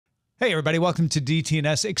Hey everybody, welcome to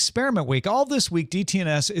DTNS Experiment Week. All this week,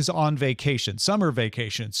 DTNS is on vacation, summer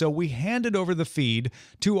vacation. So we handed over the feed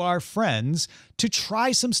to our friends to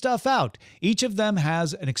try some stuff out. Each of them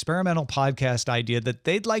has an experimental podcast idea that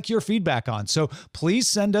they'd like your feedback on. So please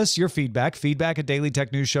send us your feedback at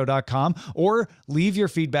dailytechnewsshow.com, or leave your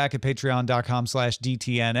feedback at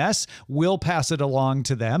patreon.com/DTNS. We'll pass it along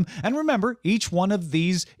to them. And remember, each one of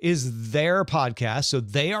these is their podcast, so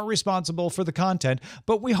they are responsible for the content,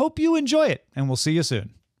 but we hope you enjoy it, and we'll see you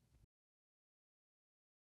soon.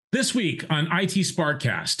 This week on IT SPARC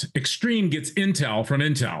Cast, Extreme gets intel from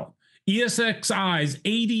Intel. ESXi's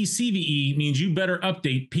AD/CVE means you better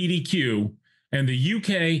update PDQ, and the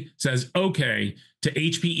UK says okay to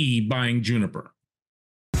HPE buying Juniper.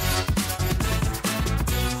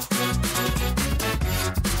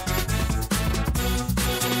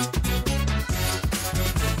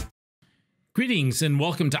 Greetings and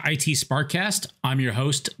welcome to IT SPARC Cast. I'm your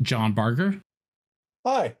host, John Barger.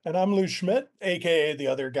 Hi, and I'm Lou Schmidt, aka the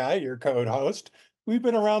other guy, your co-host. We've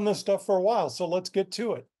been around this stuff for a while, so let's get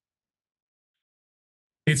to it.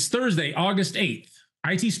 It's Thursday, August 8th.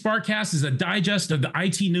 IT SPARC Cast is a digest of the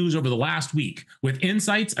IT news over the last week, with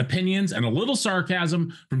insights, opinions, and a little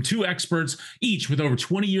sarcasm from two experts, each with over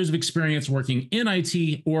 20 years of experience working in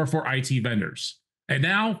IT or for IT vendors. And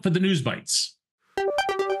now for the news bites.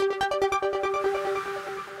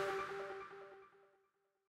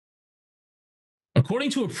 According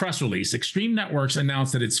to a press release, Extreme Networks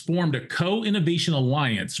announced that it's formed a co-innovation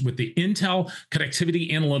alliance with the Intel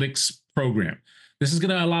Connectivity Analytics program. This is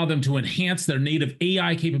going to allow them to enhance their native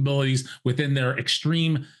AI capabilities within their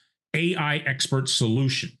Extreme AI Expert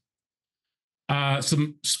solution.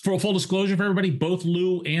 For full disclosure for everybody, both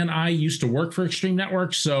Lou and I used to work for Extreme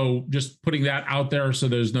Networks, so just putting that out there so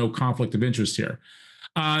there's no conflict of interest here.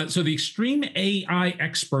 So the Extreme AI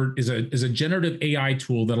Expert is a generative AI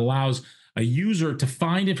tool that allows a user to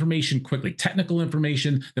find information quickly, technical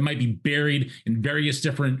information that might be buried in various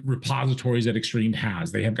different repositories that Extreme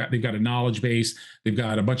has. They've got a knowledge base. They've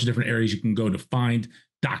got a bunch of different areas you can go to find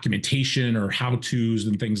documentation or how-tos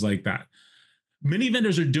and things like that. Many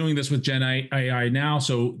vendors are doing this with Gen AI now,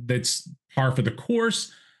 so that's par for the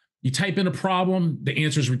course. You type in a problem, the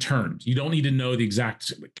answer is returned. You don't need to know the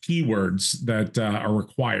exact keywords that are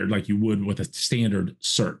required like you would with a standard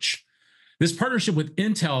search. This partnership with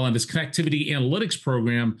Intel and this connectivity analytics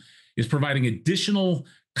program is providing additional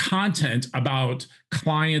content about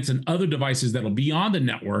clients and other devices that'll be on the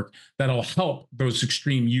network that'll help those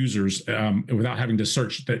Extreme users without having to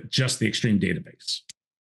search just the Extreme database.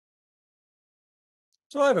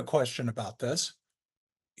 So I have a question about this.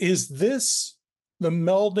 Is this the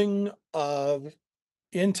melding of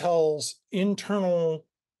Intel's internal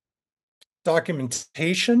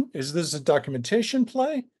documentation? Is this a documentation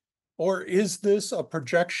play? Or is this a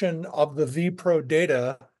projection of the vPro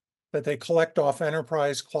data that they collect off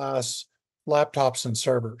enterprise class laptops and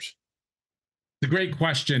servers? It's a great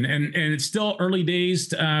question. And it's still early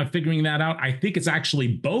days figuring that out. I think it's actually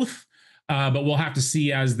both, but we'll have to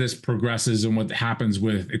see as this progresses and what happens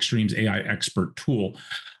with Extreme's AI Expert tool.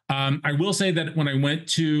 I will say that when I went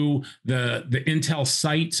to the Intel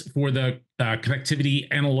site for the Connectivity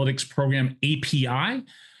Analytics Program API,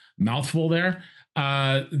 mouthful there,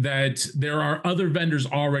 that there are other vendors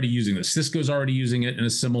already using this. Cisco's already using it in a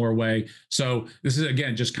similar way. So this is,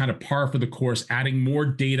 again, just kind of par for the course, adding more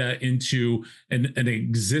data into an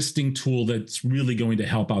existing tool that's really going to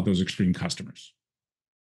help out those Extreme customers.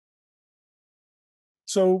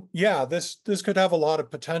 So yeah, this could have a lot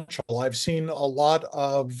of potential. I've seen a lot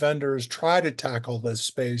of vendors try to tackle this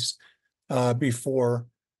space before.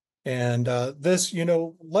 And this,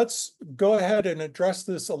 let's go ahead and address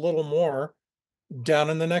this a little more down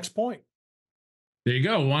in the next point. There you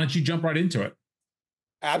go. Why don't you jump right into it?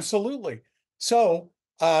 Absolutely. So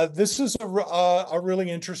this is a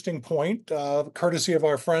really interesting point, courtesy of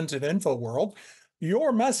our friends at InfoWorld.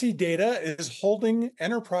 Your messy data is holding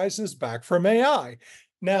enterprises back from AI.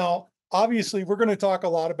 Now, obviously, we're going to talk a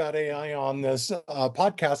lot about AI on this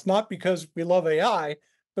podcast, not because we love AI,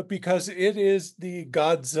 but because it is the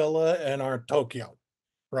Godzilla in our Tokyo,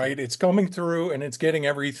 right? It's coming through and it's getting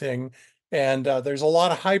everything. And there's a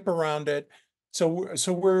lot of hype around it. So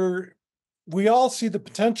we all see the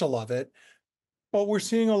potential of it, but we're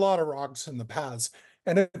seeing a lot of rocks in the paths.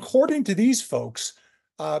 And according to these folks,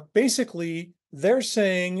 basically, they're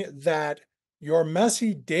saying that your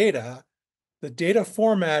messy data, the data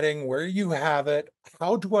formatting, where you have it,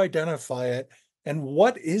 how to identify it, and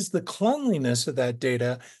what is the cleanliness of that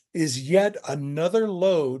data is yet another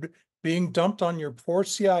load being dumped on your poor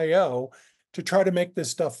CIO to try to make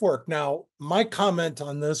this stuff work. Now, my comment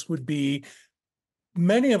on this would be,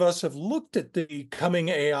 many of us have looked at the coming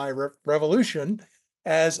AI revolution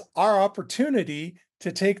as our opportunity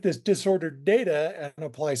to take this disordered data and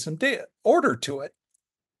apply some order to it.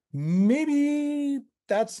 Maybe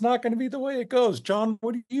that's not going to be the way it goes. John,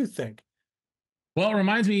 what do you think? Well, it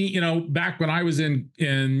reminds me, back when I was in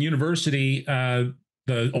university, the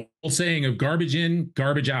old saying of garbage in,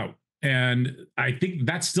 garbage out. And I think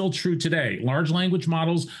that's still true today. Large language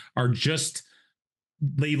models are just,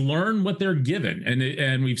 they learn what they're given.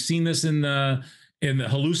 And we've seen this in the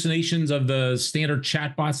hallucinations of the standard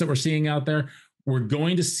chatbots that we're seeing out there. We're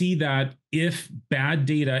going to see that if bad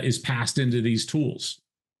data is passed into these tools.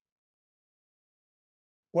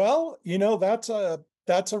 Well, that's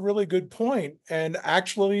a really good point. And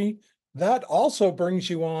actually, that also brings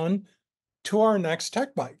you on to our next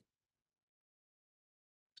tech bite.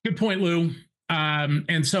 Good point, Lou.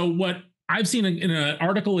 And so what I've seen in an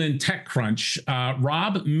article in TechCrunch,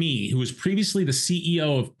 Rob Mee, who was previously the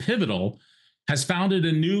CEO of Pivotal, has founded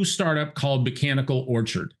a new startup called Mechanical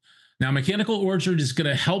Orchard. Now, Mechanical Orchard is going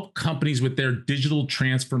to help companies with their digital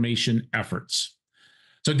transformation efforts.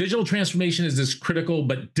 So digital transformation is this critical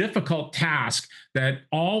but difficult task that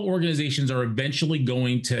all organizations are eventually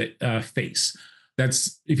going to face.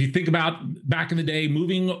 That's, if you think about back in the day,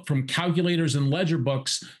 moving from calculators and ledger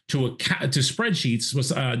books to spreadsheets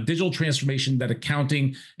was a digital transformation that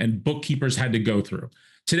accounting and bookkeepers had to go through.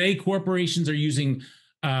 Today, corporations are using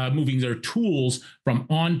moving their tools from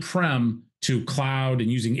on-prem to cloud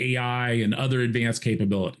and using AI and other advanced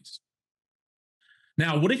capabilities.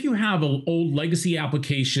 Now, what if you have an old legacy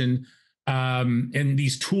application and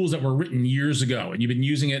these tools that were written years ago, and you've been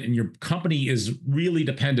using it and your company is really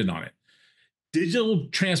dependent on it? Digital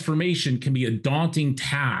transformation can be a daunting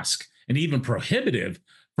task and even prohibitive,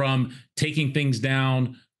 from taking things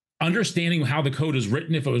down, understanding how the code is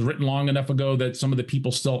written, if it was written long enough ago that some of the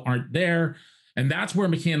people still aren't there. And that's where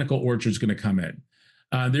Mechanical Orchard is going to come in.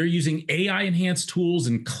 They're using AI-enhanced tools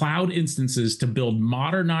and cloud instances to build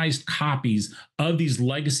modernized copies of these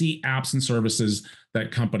legacy apps and services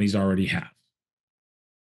that companies already have.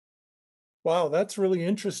 Wow, that's really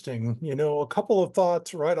interesting. A couple of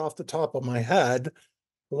thoughts right off the top of my head.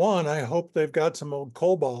 One, I hope they've got some old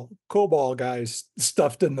COBOL guys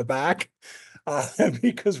stuffed in the back,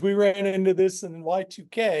 because we ran into this in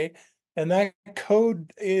Y2K, and that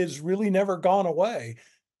code is really never gone away.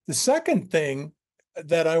 The second thing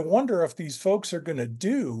that I wonder if these folks are going to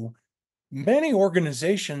do, many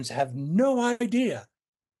organizations have no idea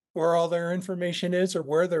where all their information is or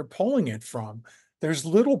where they're pulling it from. There's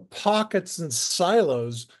little pockets and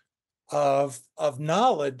silos of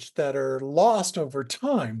knowledge that are lost over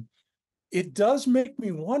time. It does make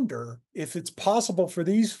me wonder if it's possible for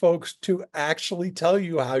these folks to actually tell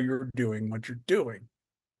you how you're doing what you're doing.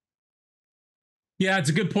 Yeah, it's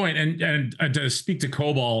a good point. And to speak to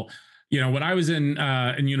COBOL, when I was in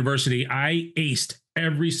university, I aced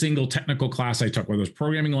every single technical class I took, whether it was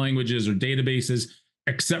programming languages or databases,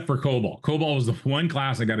 except for COBOL. COBOL was the one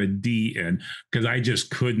class I got a D in because I just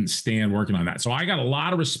couldn't stand working on that. So I got a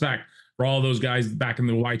lot of respect for all those guys back in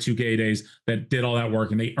the Y2K days that did all that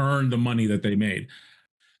work, and they earned the money that they made.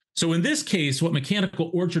 So in this case, what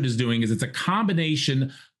Mechanical Orchard is doing is it's a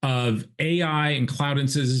combination of AI and cloud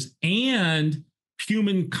instances and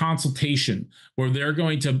human consultation, where they're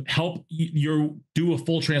going to help you do a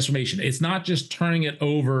full transformation. It's not just turning it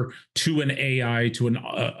over to an AI, to an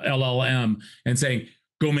LLM, and saying,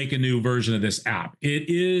 go make a new version of this app. It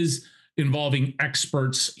is involving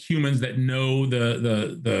experts, humans that know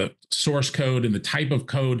the source code and the type of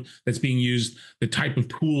code that's being used, the type of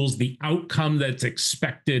tools, the outcome that's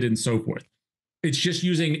expected, and so forth. It's just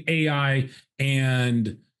using AI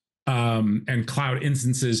and cloud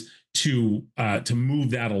instances to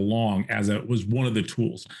move that along, as it was one of the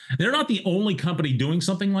tools. They're not the only company doing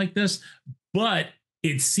something like this, but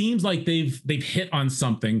it seems like they've hit on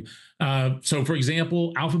something. So, for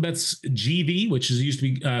example, Alphabet's GV, which is used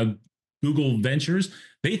to be Google Ventures,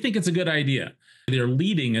 they think it's a good idea. They're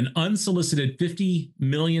leading an unsolicited $50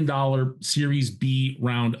 million Series B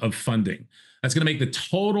round of funding. That's going to make the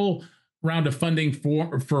total round of funding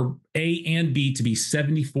for A and B to be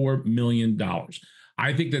 $74 million.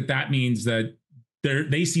 I think that means that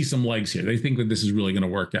they see some legs here. They think that this is really going to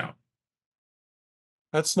work out.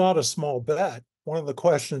 That's not a small bet. One of the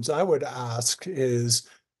questions I would ask is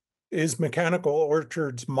Mechanical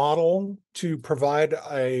Orchard's model to provide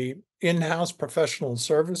a in-house professional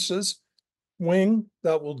services wing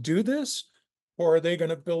that will do this? Or are they going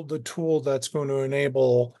to build the tool that's going to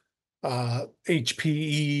enable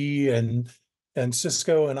HPE and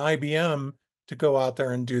Cisco and IBM to go out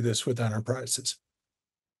there and do this with enterprises?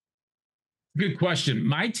 Good question.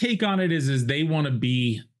 My take on it is they want to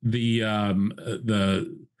be the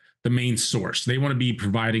main source. They want to be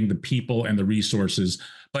providing the people and the resources,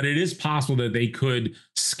 but it is possible that they could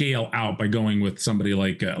scale out by going with somebody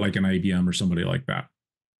like an IBM or somebody like that.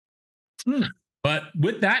 But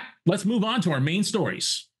with that, let's move on to our main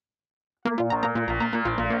stories.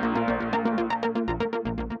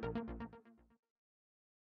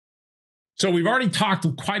 So we've already talked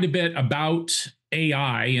quite a bit about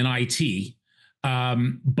AI and IT,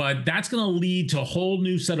 but that's going to lead to a whole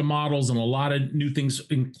new set of models and a lot of new things,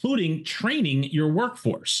 including training your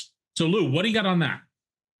workforce. So Lou, what do you got on that?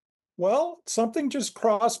 Well, something just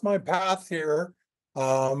crossed my path here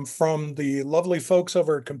from the lovely folks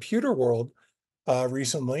over at Computer World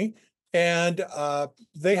recently. And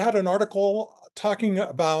they had an article talking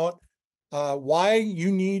about why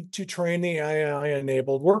you need to train the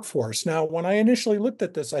AI-enabled workforce. Now, when I initially looked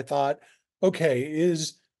at this, I thought, okay,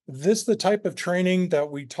 is this the type of training that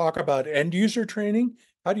we talk about end user training?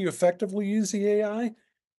 How do you effectively use the AI?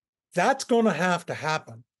 That's going to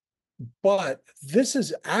happen. But this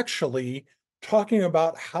is actually talking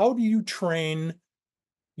about how do you train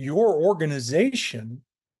your organization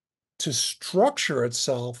to structure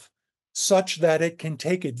itself such that it can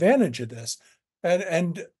take advantage of this.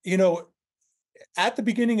 And you know, at the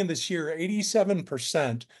beginning of this year,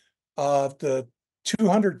 87% of the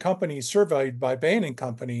 200 companies surveyed by Bain &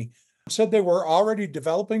 Company said they were already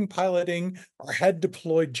developing, piloting, or had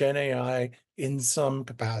deployed Gen AI in some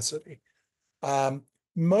capacity.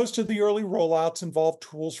 Most of the early rollouts involve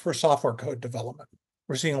tools for software code development.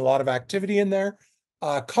 We're seeing a lot of activity in there.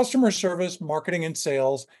 Customer service, marketing and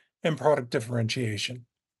sales, and product differentiation.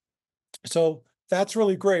 So that's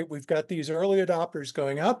really great. We've got these early adopters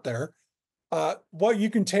going out there. What you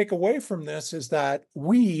can take away from this is that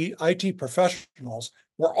we, IT professionals,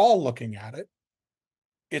 we're all looking at it.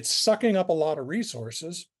 It's sucking up a lot of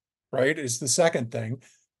resources, right, is the second thing.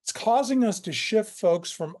 It's causing us to shift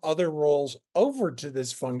folks from other roles over to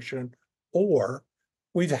this function, or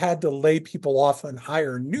we've had to lay people off and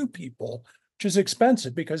hire new people, which is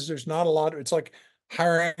expensive because there's not a lot. It's like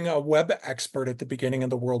hiring a web expert at the beginning of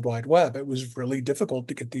the World Wide Web. It was really difficult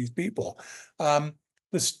to get these people.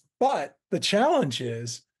 But the challenge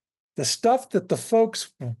is the stuff that the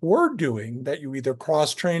folks were doing that you either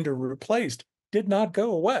cross-trained or replaced did not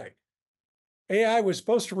go away. AI was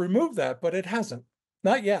supposed to remove that, but it hasn't.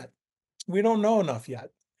 Not yet. We don't know enough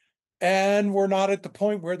yet. And we're not at the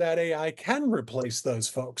point where that AI can replace those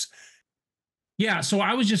folks. Yeah, so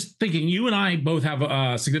I was just thinking, you and I both have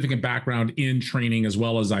a significant background in training as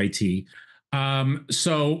well as IT.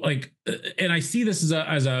 So like, and I see this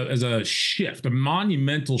as a shift, a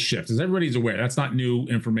monumental shift, as everybody's aware. That's not new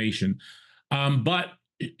information, but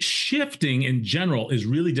shifting in general is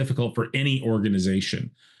really difficult for any organization.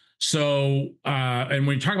 So, and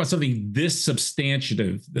when you talk about something this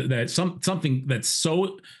substantive, something that's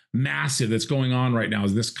so massive that's going on right now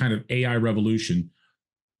is this kind of AI revolution.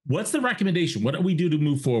 What's the recommendation? What do we do to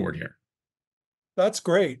move forward here? That's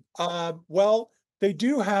great. Well, they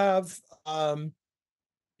do have, one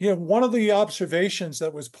of the observations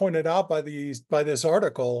that was pointed out by this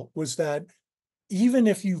article was that even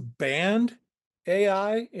if you banned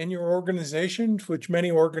AI in your organization, which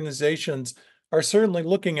many organizations are certainly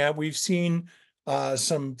looking at, we've seen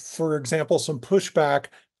for example, some pushback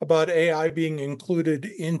about AI being included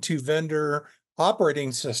into vendor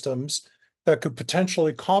operating systems that could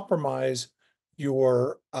potentially compromise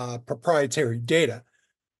your proprietary data.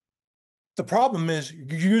 The problem is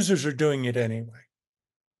users are doing it anyway,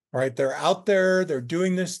 right? They're out there, they're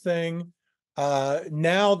doing this thing.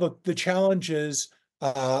 Now the challenge is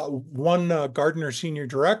one Gartner senior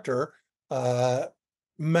director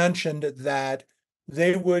mentioned that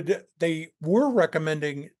they were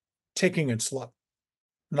recommending taking it slow,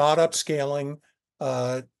 not upscaling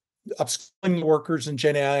workers in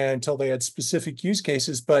Gen AI until they had specific use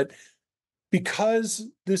cases. But because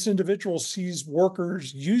this individual sees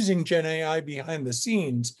workers using Gen AI behind the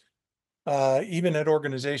scenes, even at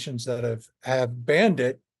organizations that have banned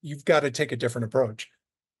it, you've got to take a different approach.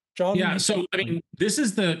 John? Yeah, so I mean, this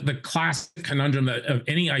is the classic conundrum of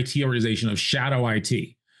any IT organization of shadow IT.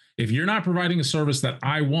 If you're not providing a service that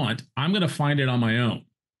I want, I'm going to find it on my own.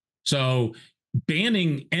 So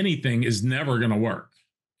banning anything is never going to work.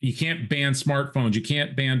 You can't ban smartphones. You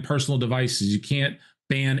can't ban personal devices. You can't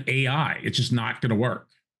ban AI. It's just not going to work.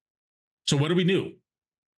 So what do we do?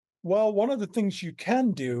 Well, one of the things you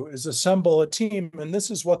can do is assemble a team, and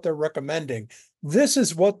this is what they're recommending. This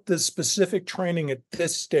is what the specific training at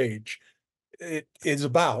this stage is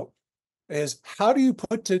about, is how do you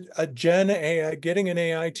put a Gen AI, getting an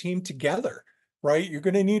AI team together? right? You're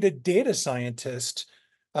going to need a data scientist.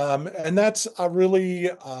 And that's a really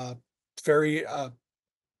very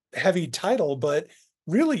heavy title, but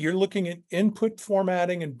really you're looking at input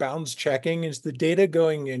formatting and bounds checking. Is the data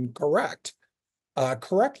going in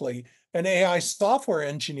correctly? An AI software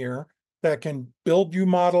engineer that can build you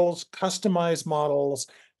models, customize models,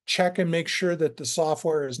 check and make sure that the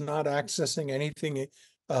software is not accessing anything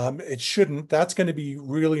it shouldn't. That's going to be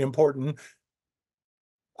really important.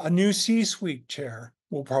 A new C-suite chair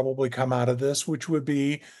will probably come out of this, which would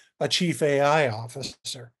be a chief AI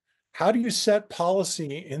officer. How do you set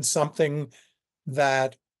policy in something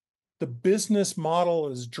that the business model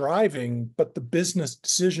is driving, but the business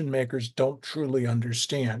decision makers don't truly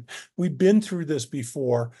understand? We've been through this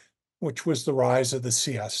before, which was the rise of the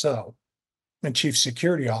CSO and chief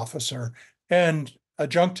security officer, and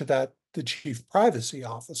adjunct to that, the chief privacy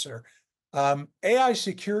officer. AI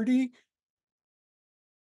security,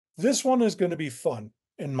 this one is going to be fun,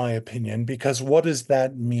 in my opinion, because what does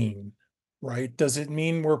that mean, right? Does it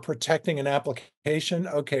mean we're protecting an application?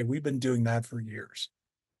 Okay, we've been doing that for years.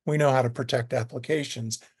 We know how to protect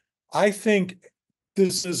applications. I think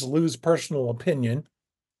this is Lou's personal opinion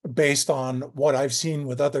based on what I've seen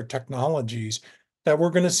with other technologies, that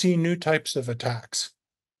we're going to see new types of attacks,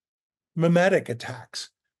 mimetic attacks,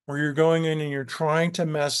 where you're going in and you're trying to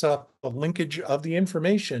mess up the linkage of the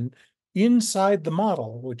information inside the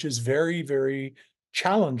model, which is very, very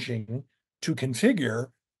challenging to configure.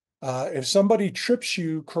 If somebody trips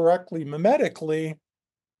you correctly mimetically,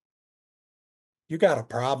 you got a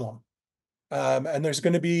problem. And there's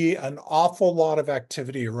going to be an awful lot of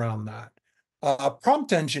activity around that.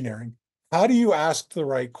 Prompt engineering. How do you ask the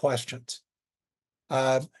right questions?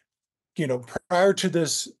 Prior to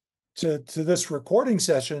this this recording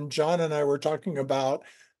session, John and I were talking about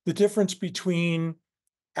the difference between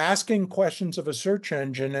asking questions of a search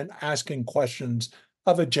engine and asking questions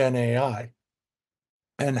of a Gen AI,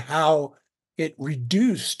 and how it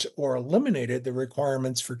reduced or eliminated the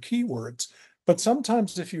requirements for keywords. But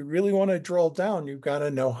sometimes if you really want to drill down, you've got to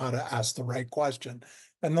know how to ask the right question.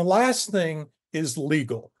 And the last thing is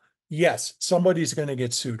legal. Yes, somebody's going to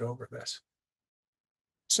get sued over this.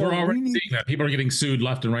 So we're already seeing that people are getting sued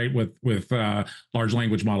left and right with large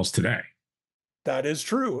language models today. That is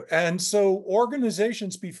true. And so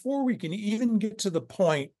organizations, before we can even get to the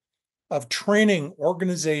point of training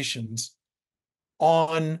organizations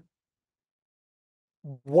on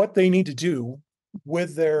what they need to do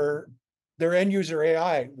with their end user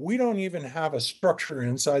AI, we don't even have a structure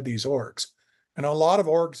inside these orgs. And a lot of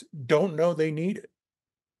orgs don't know they need it.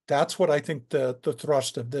 That's what I think the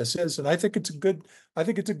thrust of this is. And I think it's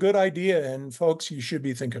a good idea. And folks, you should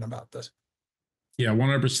be thinking about this. Yeah,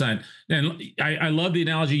 100%. And I love the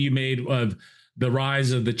analogy you made of the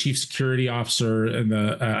rise of the chief security officer and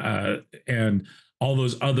and all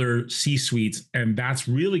those other C-suites. And that's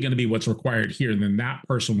really going to be what's required here. And then that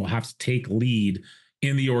person will have to take lead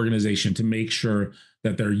in the organization to make sure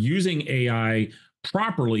that they're using AI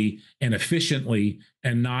properly and efficiently,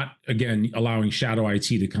 and not, again, allowing shadow IT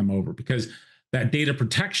to come over, because that data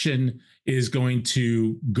protection is going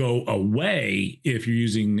to go away if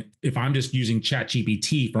I'm just using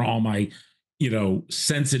ChatGPT for all my,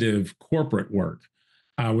 sensitive corporate work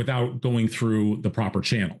without going through the proper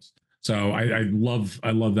channels. So I love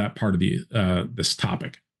that part of this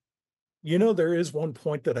topic. There is one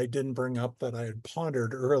point that I didn't bring up that I had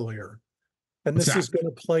pondered earlier, and this is going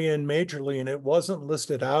to play in majorly, and it wasn't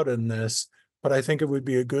listed out in this, but I think it would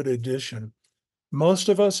be a good addition. Most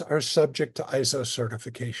of us are subject to ISO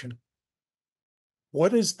certification.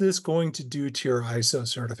 What is this going to do to your ISO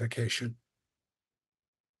certification?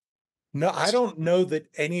 No, I don't know that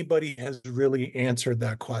anybody has really answered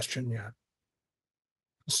that question yet.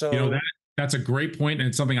 So, that's a great point, and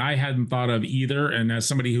it's something I hadn't thought of either. And as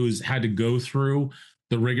somebody who's had to go through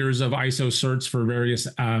the rigors of ISO certs for various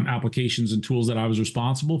applications and tools that I was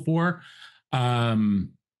responsible for,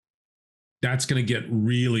 that's going to get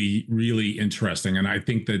really, really interesting. And I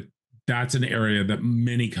think that that's an area that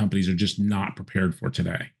many companies are just not prepared for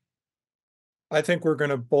today. I think we're going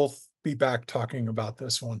to both be back talking about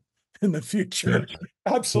this one in the future. Sure.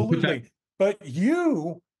 Absolutely. But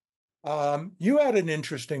you had an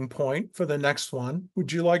interesting point for the next one.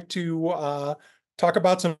 Would you like to talk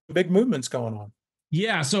about some big movements going on?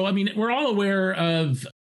 Yeah. So, I mean, we're all aware of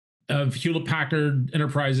Hewlett-Packard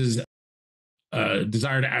Enterprise's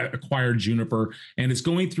desire to acquire Juniper, and it's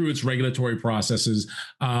going through its regulatory processes.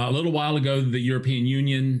 A little while ago, the European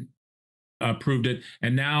Union approved it,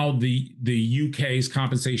 and now the UK's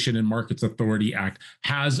Compensation and Markets Authority Act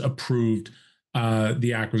has approved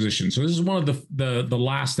the acquisition. So this is one of the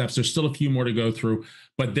last steps. There's still a few more to go through,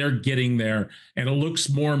 but they're getting there, and it looks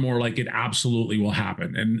more and more like it absolutely will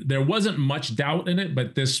happen. And there wasn't much doubt in it,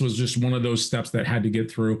 but this was just one of those steps that had to get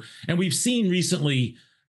through. And we've seen recently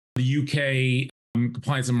the UK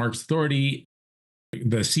Compliance and Markets Authority,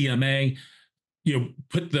 the CMA,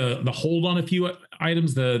 put the hold on a few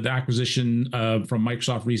items, the acquisition from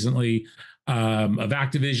Microsoft recently of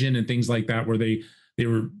Activision and things like that, where they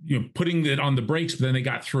were putting it on the brakes, but then they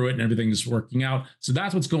got through it and everything's working out. So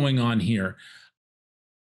that's what's going on here.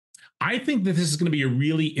 I think that this is going to be a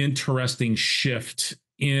really interesting shift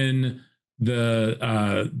in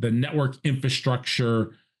the network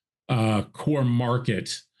infrastructure core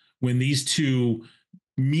market when these two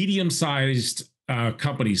medium-sized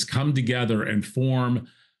companies come together and form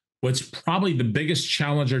what's probably the biggest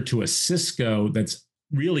challenger to a Cisco that's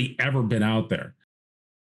really ever been out there.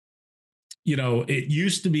 It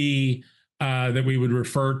used to be that we would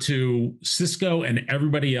refer to Cisco and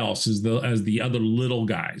everybody else as the other little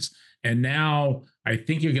guys. And now I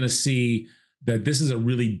think you're going to see that this is a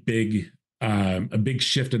really big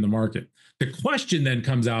shift in the market. The question then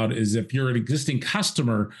comes out is, if you're an existing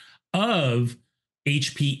customer of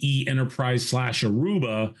HPE Enterprise /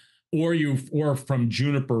 Aruba, or from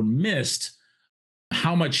Juniper Mist,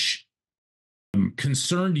 how much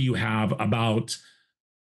concern do you have about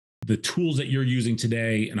the tools that you're using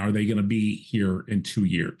today, and are they going to be here in 2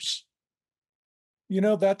 years?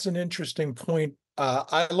 That's an interesting point.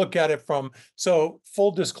 I look at it so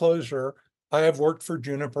full disclosure, I have worked for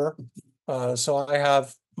Juniper, so I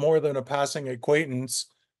have more than a passing acquaintance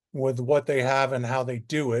with what they have and how they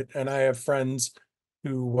do it. And I have friends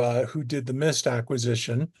who did the Mist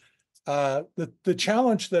acquisition. The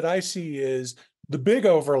challenge that I see is the big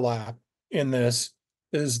overlap in this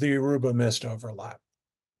is the Aruba Mist overlap.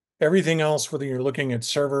 Everything else, whether you're looking at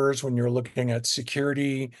servers, when you're looking at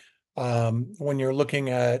security, when you're looking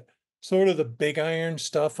at sort of the big iron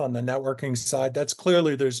stuff on the networking side, that's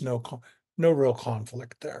clearly there's no real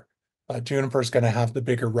conflict there. Juniper's going to have the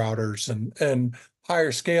bigger routers and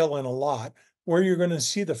higher scale in a lot. Where you're going to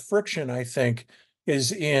see the friction, I think,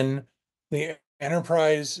 is in the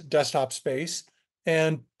enterprise desktop space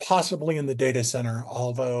and possibly in the data center.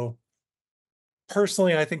 Although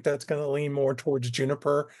personally, I think that's going to lean more towards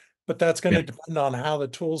Juniper, but that's going to depend on how the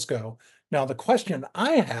tools go. Now, the question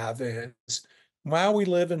I have is, while we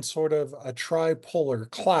live in sort of a tripolar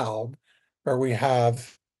cloud where we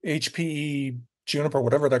have HPE, Juniper,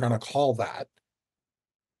 whatever they're going to call that,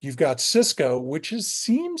 you've got Cisco, which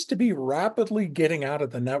seems to be rapidly getting out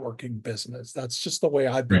of the networking business. That's just the way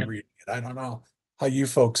I've been reading it. I don't know how you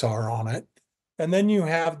folks are on it. And then you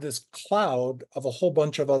have this cloud of a whole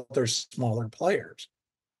bunch of other smaller players.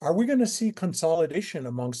 Are we going to see consolidation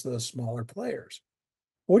amongst those smaller players?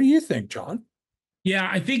 What do you think, John? Yeah,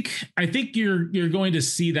 I think you're going to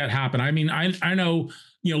see that happen. I mean, I know,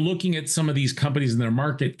 looking at some of these companies and their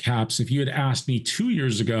market caps, if you had asked me 2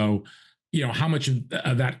 years ago, how much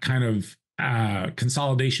of that kind of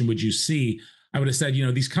consolidation would you see, I would have said,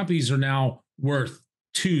 these companies are now worth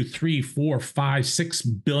 $2, $3, $4, $5,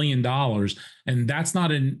 $6 billion, and that's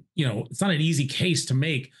not it's not an easy case to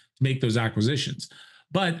make those acquisitions.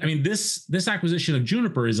 But I mean, this acquisition of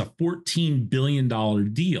Juniper is a $14 billion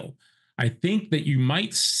deal. I think that you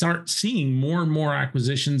might start seeing more and more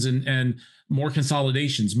acquisitions and more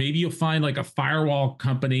consolidations. Maybe you'll find like a firewall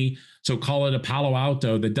company, so call it a Palo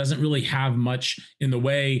Alto, that doesn't really have much in the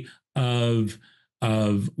way of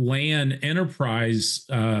LAN enterprise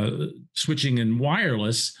switching and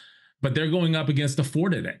wireless, but they're going up against a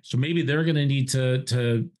Fortinet. So maybe they're going to need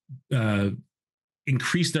to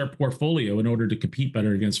increase their portfolio in order to compete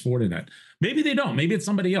better against Fortinet. Maybe they don't. Maybe it's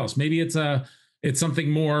somebody else. Maybe it's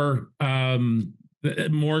something more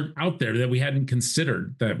out there that we hadn't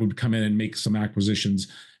considered that would come in and make some acquisitions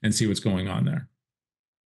and see what's going on there.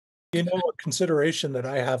 A consideration that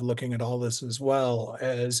I have looking at all this as well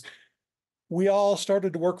is we all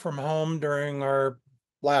started to work from home during our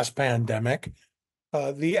last pandemic.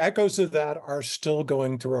 The echoes of that are still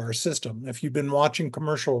going through our system. If you've been watching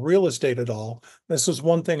commercial real estate at all, this is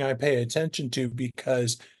one thing I pay attention to,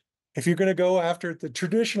 because if you're going to go after the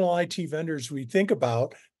traditional IT vendors we think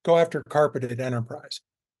about, go after carpeted enterprise.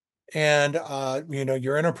 And,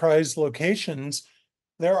 your enterprise locations,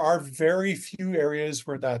 there are very few areas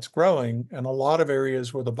where that's growing and a lot of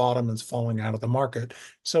areas where the bottom is falling out of the market.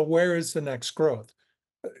 So where is the next growth?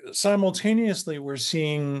 Simultaneously, we're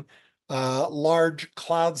seeing large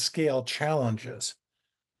cloud scale challenges,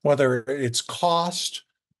 whether it's cost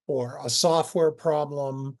or a software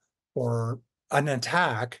problem or an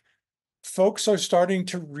attack. Folks are starting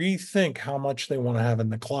to rethink how much they want to have in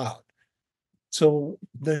the cloud. So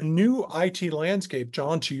the new IT landscape,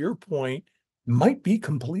 John, to your point, might be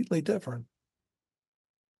completely different.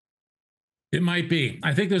 It might be.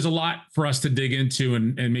 I think there's a lot for us to dig into,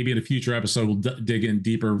 and maybe in a future episode we'll dig in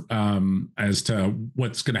deeper as to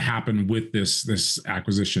what's going to happen with this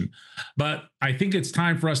acquisition. But I think it's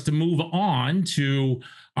time for us to move on to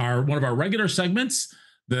one of our regular segments,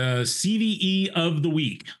 the CVE of the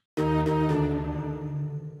week.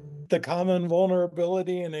 The common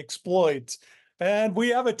vulnerability and exploits. And we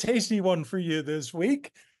have a tasty one for you this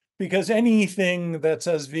week, because anything that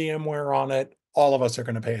says VMware on it, all of us are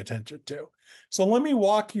going to pay attention to. So let me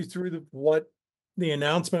walk you through what the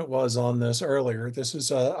announcement was on this earlier. This is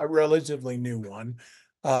a relatively new one.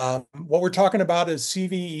 What we're talking about is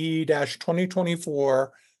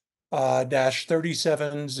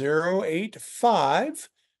CVE-2024-37085,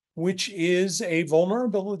 which is a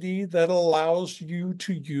vulnerability that allows you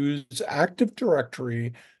to use Active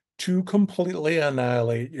Directory to completely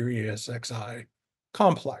annihilate your ESXi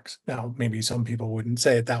complex. Now, maybe some people wouldn't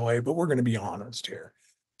say it that way, but we're going to be honest here.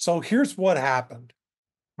 So here's what happened,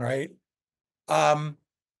 right? How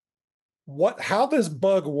this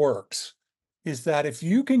bug works is that if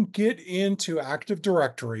you can get into Active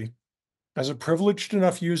Directory as a privileged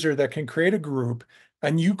enough user that can create a group,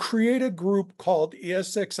 and you create a group called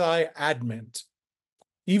ESXi admin,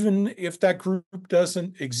 even if that group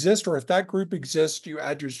doesn't exist, or if that group exists, you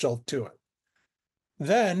add yourself to it.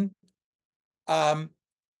 Then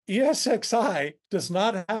ESXi does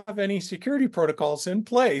not have any security protocols in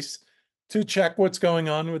place to check what's going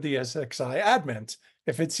on with ESXi admins.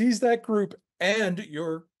 If it sees that group and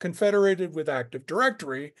you're confederated with Active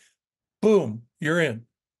Directory, boom, you're in.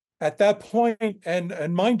 At that point,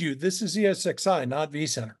 and mind you, this is ESXi, not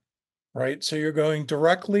vCenter, right? So you're going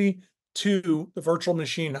directly to the virtual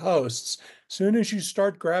machine hosts. As soon as you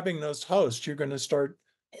start grabbing those hosts, you're going to start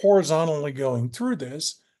horizontally going through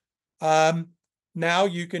this. Now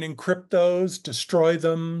you can encrypt those, destroy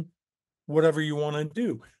them, whatever you want to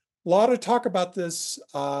do. A lot of talk about this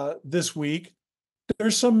this week.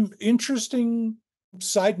 There's some interesting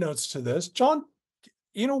side notes to this. John,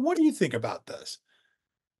 what do you think about this?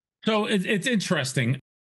 So it's interesting.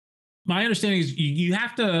 My understanding is you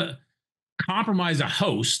have to compromise a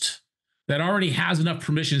host that already has enough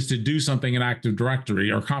permissions to do something in Active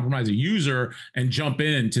Directory, or compromise a user and jump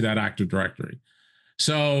into that Active Directory.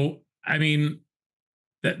 So, I mean,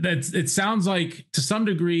 it sounds like to some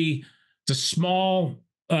degree it's a small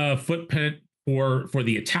footprint for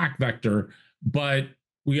the attack vector, but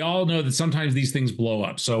we all know that sometimes these things blow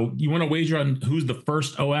up. So you want to wager on who's the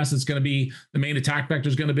first OS that's going to be the main attack vector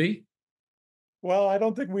is going to be? Well, I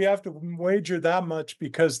don't think we have to wager that much,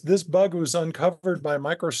 because this bug was uncovered by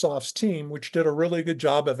Microsoft's team, which did a really good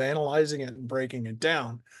job of analyzing it and breaking it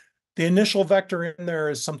down. The initial vector in there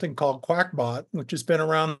is something called Quackbot, which has been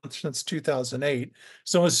around since 2008.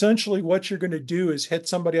 So essentially what you're going to do is hit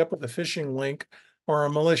somebody up with a phishing link or a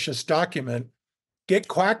malicious document, get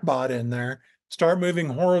Quackbot in there, start moving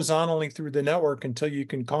horizontally through the network until you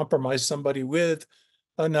can compromise somebody with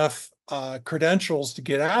enough credentials to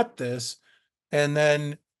get at this. And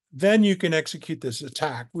then you can execute this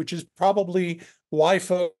attack, which is probably why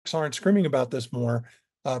folks aren't screaming about this more.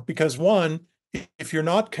 Because one, if you're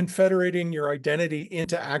not confederating your identity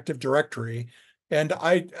into Active Directory, and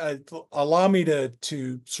allow me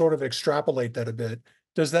to sort of extrapolate that a bit,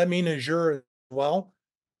 does that mean Azure as well?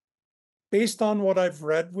 Based on what I've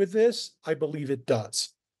read with this, I believe it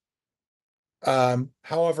does.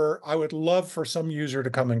 However, I would love for some user to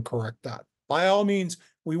come and correct that. By all means,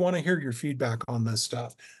 we want to hear your feedback on this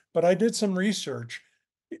stuff. But I did some research.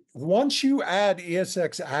 Once you add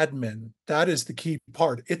ESX admin, that is the key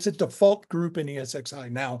part. It's a default group in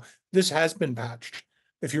ESXi. Now, this has been patched.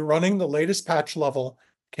 If you're running the latest patch level,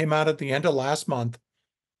 came out at the end of last month,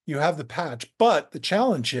 you have the patch. But the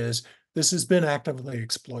challenge is this has been actively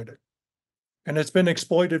exploited. And it's been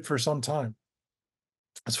exploited for some time.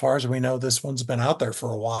 As far as we know, this one's been out there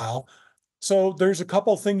for a while. So there's a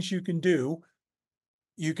couple things you can do.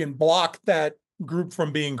 You can block that group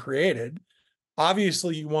from being created.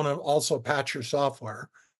 Obviously, you want to also patch your software.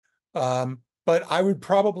 But I would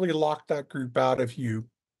probably lock that group out if you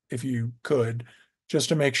could, just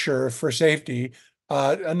to make sure for safety.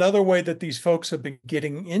 Another way that these folks have been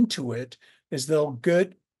getting into it is they'll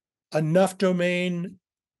get enough domain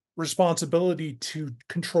responsibility to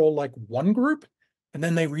control like one group, and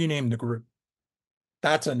then they rename the group.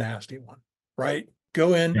 That's a nasty one, right?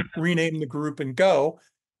 Go in, rename the group and go.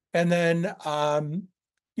 And then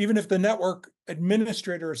even if the network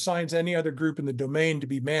administrator assigns any other group in the domain to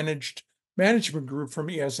be management group from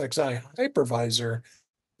ESXi hypervisor,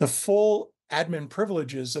 the full admin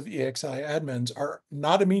privileges of EXI admins are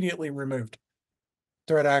not immediately removed.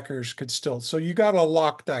 Threat actors could still, so you got to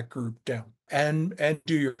lock that group down and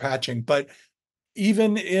do your patching. But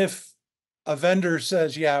even if a vendor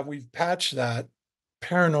says, yeah, we've patched that,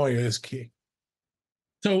 paranoia is key.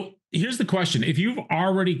 So here's the question. If you've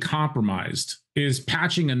already compromised, is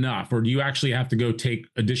patching enough, or do you actually have to go take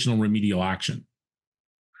additional remedial action?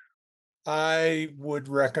 I would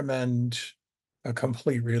recommend a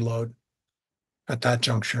complete reload at that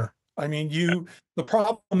juncture. I mean, the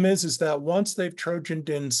problem is that once they've Trojaned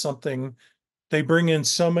in something, they bring in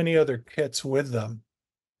so many other kits with them.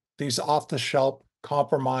 These off-the-shelf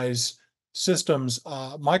compromise systems,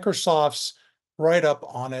 Microsoft's write-up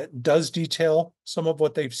on it does detail some of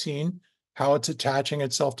what they've seen, how it's attaching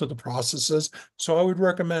itself to the processes. So I would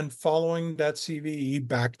recommend following that CVE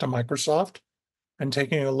back to Microsoft and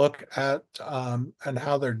taking a look at and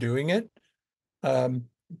how they're doing it.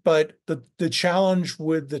 But the challenge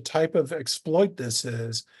with the type of exploit this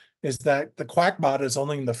is that the Quackbot is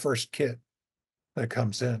only in the first kit that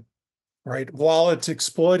comes in, right? While it's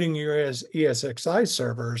exploiting your ESXi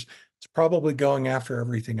servers, it's probably going after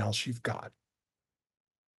everything else you've got.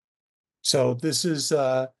 So this is,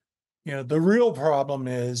 the real problem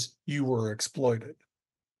is you were exploited.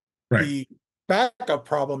 Right. The backup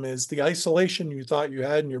problem is the isolation you thought you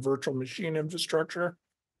had in your virtual machine infrastructure,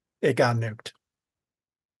 it got nuked.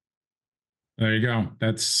 There you go.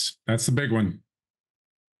 That's the big one.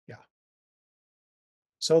 Yeah.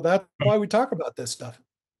 So that's why we talk about this stuff.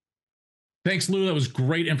 Thanks, Lou. That was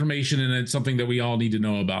great information, and it's something that we all need to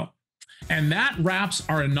know about. And that wraps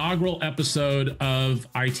our inaugural episode of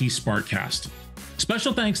IT SPARC Cast.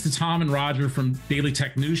 Special thanks to Tom and Roger from Daily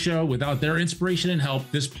Tech News Show. Without their inspiration and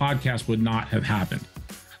help, this podcast would not have happened.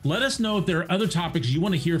 Let us know if there are other topics you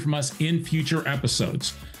want to hear from us in future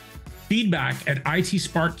episodes. Feedback at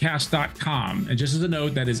itsparkcast.com. And just as a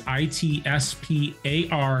note, that is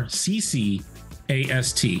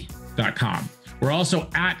itsparkcast.com. We're also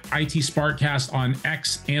at IT SPARC Cast on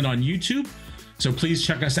X and on YouTube. So please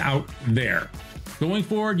check us out there. Going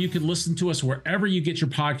forward, you can listen to us wherever you get your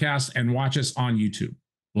podcasts and watch us on YouTube.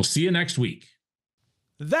 We'll see you next week.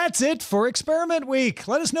 That's it for Experiment Week.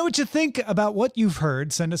 Let us know what you think about what you've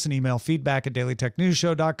heard. Send us an email, feedback at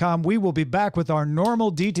dailytechnewsshow.com. We will be back with our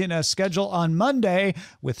normal DTNS schedule on Monday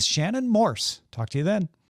with Shannon Morse. Talk to you then.